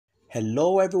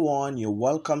Hello everyone, you're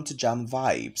welcome to Jam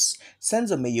Vibes.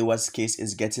 Senzo Meyiwa's case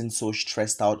is getting so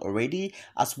stressed out already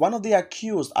as one of the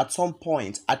accused at some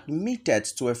point admitted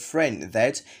to a friend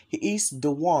that he is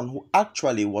the one who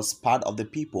actually was part of the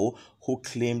people who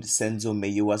claimed Senzo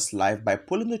Meyiwa's life by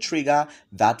pulling the trigger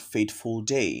that fateful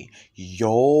day.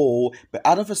 But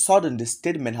out of a sudden the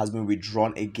statement has been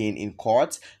withdrawn again in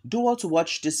court. Do well to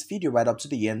watch this video right up to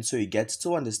the end so you get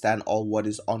to understand all what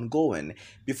is ongoing.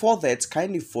 Before that,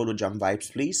 kindly follow Jam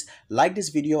Vibes please, like this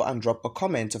video and drop a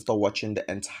comment after watching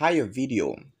the entire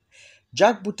video.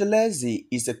 Jack Buthelezi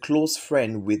is a close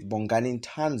friend with Bongani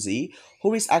Ntanzi,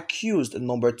 who is accused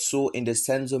number 2 in the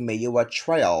Senzo Meyiwa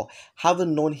trial,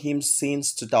 having known him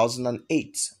since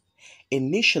 2008.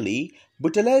 Initially,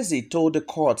 Buthelezi told the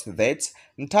court that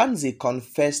Ntanzi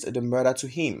confessed the murder to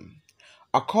him.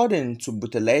 According to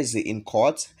Buthelezi in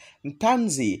court,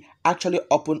 Ntanzi actually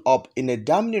opened up in a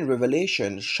damning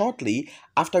revelation shortly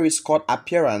after his court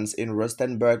appearance in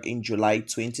Rustenburg in July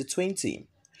 2020.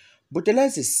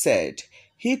 Buthelezi said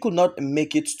he could not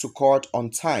make it to court on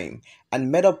time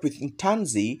and met up with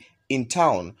Ntanzi in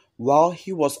town while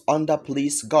he was under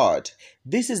police guard.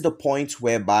 This is the point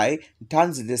whereby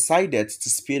Ntanzi decided to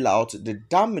spill out the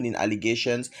damning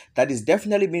allegations that is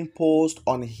definitely being posed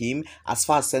on him as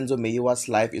far as Senzo Meyiwa's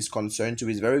life is concerned to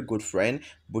his very good friend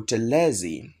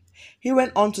Buthelezi. He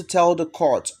went on to tell the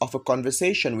court of a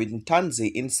conversation with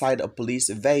Ntanzi inside a police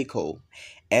vehicle.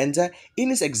 And in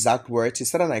his exact words, he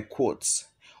said, and I quote,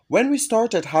 "When we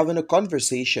started having a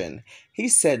conversation, he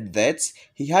said that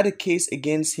he had a case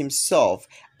against himself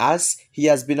as he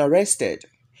has been arrested.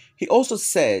 He also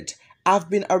said, I've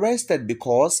been arrested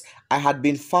because I had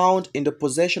been found in the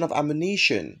possession of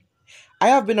ammunition. I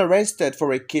have been arrested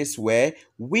for a case where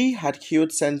we had killed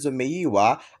Senzo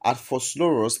Meyiwa at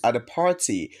Fosloros at a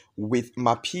party with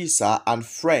Mapisa and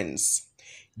friends."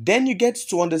 Then you get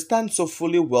to understand so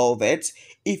fully well that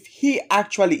if he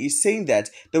actually is saying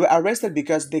that they were arrested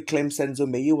because they claim Senzo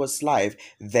Meyiwa's life,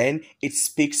 then it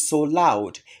speaks so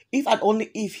loud. If and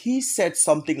only if he said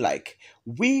something like,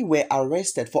 "We were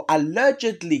arrested for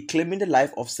allegedly claiming the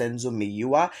life of Senzo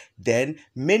Meyiwa," then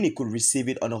many could receive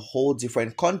it on a whole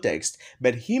different context.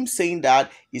 But him saying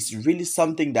that is really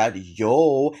something that,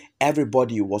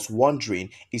 everybody was wondering,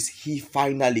 is he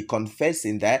finally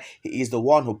confessing that he is the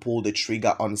one who pulled the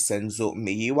trigger on Senzo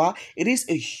Meyiwa? It is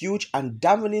a huge and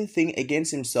damning thing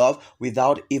against himself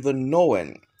without even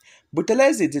knowing.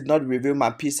 Buthelezi did not reveal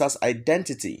Mapisa's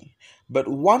identity, but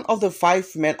one of the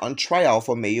 5 men on trial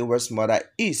for Meyiwa's murder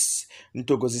is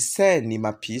Ntogoziseni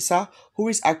Mapisa, who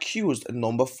is accused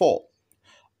number 4.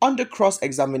 On the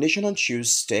cross-examination on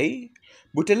Tuesday,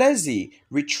 Buthelezi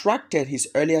retracted his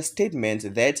earlier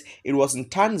statement that it was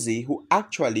Ntanzi who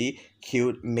actually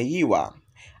killed Meyiwa.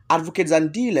 Advocate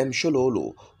Zandile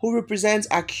Mshololo, who represents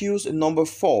accused number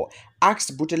 4,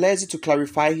 asked Buthelezi to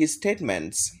clarify his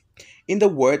statements. In the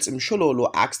words, Mshololo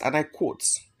asked, and I quote,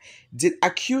 "Did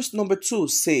accused number 2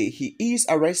 say he is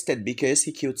arrested because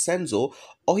he killed Senzo,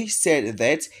 or he said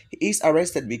that he is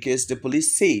arrested because the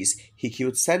police says he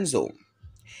killed Senzo?"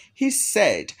 He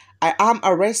said, "I am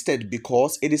arrested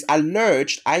because it is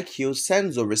alleged I killed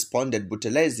Senzo," responded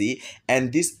Buthelezi,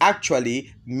 and this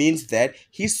actually means that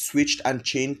he switched and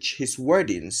changed his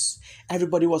wordings.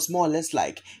 Everybody was more or less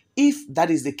like, if that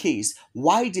is the case,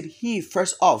 why did he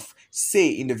first off say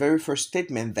in the very first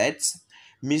statement that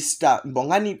Mr.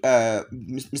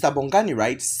 Bongani,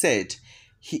 right, said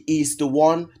he is the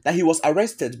one, that he was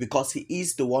arrested because he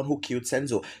is the one who killed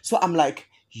Senzo? So I'm like,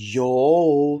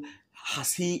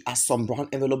 has some brown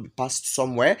envelope passed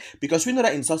somewhere? Because we know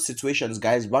that in such situations,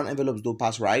 guys, brown envelopes do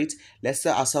pass, right? Let's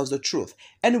tell ourselves the truth.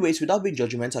 Anyways, without being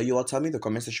judgmental, you all tell me in the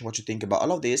comment section what you think about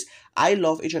all of this. I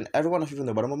love each and every one of you from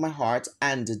the bottom of my heart,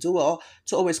 and do well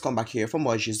to always come back here for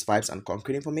more juice, vibes, and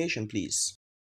concrete information, please.